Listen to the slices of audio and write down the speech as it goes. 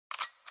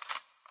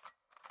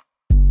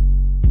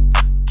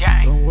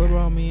worry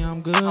about me,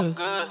 I'm good.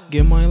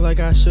 Get money like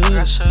I should.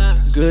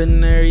 Good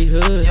in every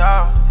hood.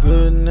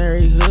 Good in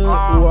every hood.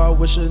 Ooh, I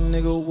wish a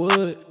nigga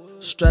would.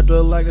 Strapped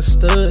up like a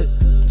stud.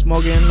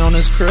 Smoking on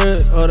his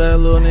crib. Oh, that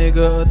little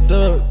nigga a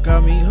duck.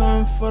 Got me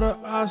hunting for the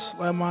ops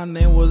like my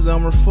name was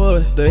Elmer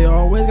Fudd. They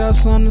always got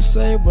something to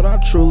say, but I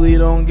truly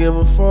don't give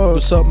a fuck.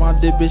 What's up, my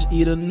dip bitch,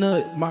 eat a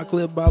nut. My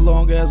clip by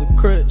long as a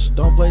crutch.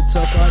 Don't play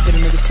tough, I get a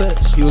nigga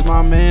touch. He was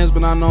my mans,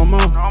 but I know more.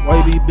 Why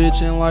you be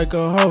bitching like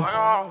a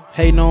hoe?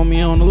 Hating on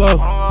me on the low.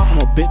 I'm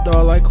a big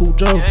dog like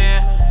Cujo.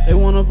 They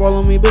wanna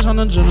follow me, bitch, I'm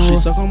the general. She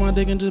suck on my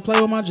dick and just play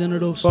with my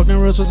genitals. Fucking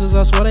real sisters,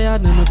 I swear they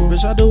identical.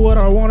 Bitch, I do what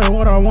I want and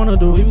what I wanna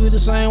do. We really the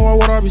same, why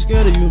would I be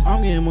scared of you?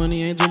 I'm getting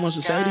money, ain't too much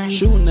to say to you.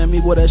 Shooting at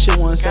me, boy, that shit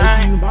wasn't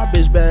safe for you. My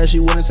bitch bad,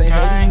 she wouldn't say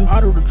hey to you. I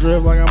do the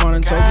drip like I'm out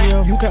in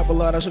Tokyo. You cap a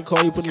lot, I should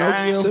call you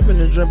Pinocchio. Sipping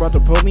the drip, about to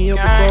pull me up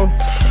before.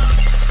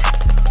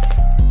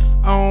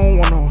 I don't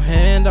want no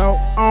handout,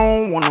 I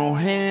don't want no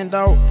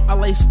handout. I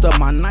laced up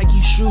my Nike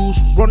shoes,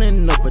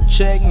 running up a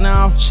check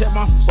now. Check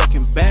my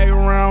fucking bag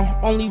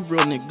around, only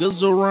real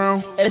niggas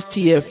around.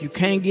 STF, you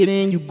can't get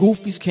in, you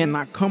goofies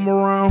cannot come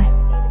around.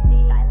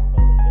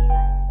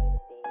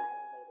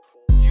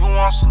 You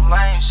want some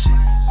lame shit,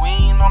 we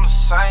ain't on the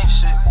same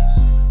shit.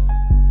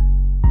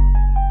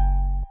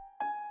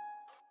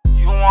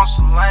 You want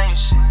some lame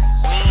shit,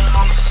 we ain't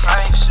on the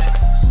same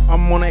shit.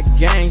 I'm on that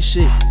gang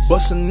shit,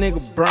 bust a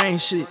nigga brain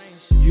shit.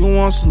 You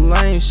want some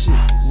lame shit,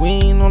 we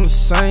ain't on the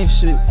same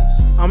shit.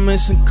 I'm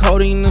missing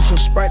codeine and some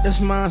Sprite, that's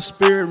my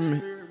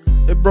experiment.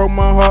 It broke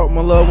my heart,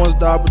 my loved ones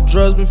died, but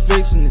drugs been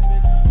fixing it.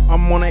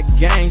 I'm on that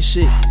gang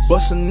shit,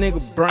 bust a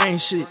nigga brain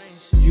shit.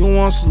 You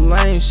want some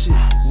lame shit,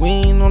 we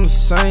ain't on the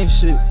same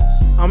shit.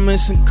 I'm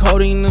missing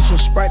codeine and some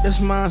Sprite, that's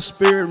my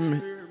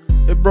experiment.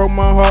 It broke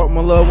my heart,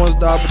 my loved ones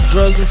died, but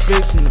drugs been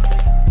fixing it.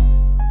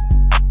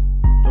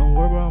 Don't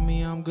worry about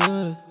me, I'm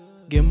good.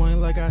 Get money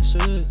like I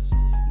should.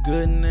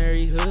 Good in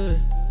every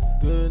hood,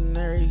 good in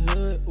every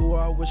hood. Ooh,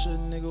 I wish a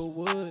nigga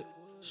would.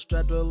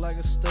 Strapped up like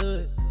a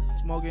stud,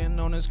 smoking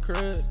on his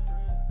crib.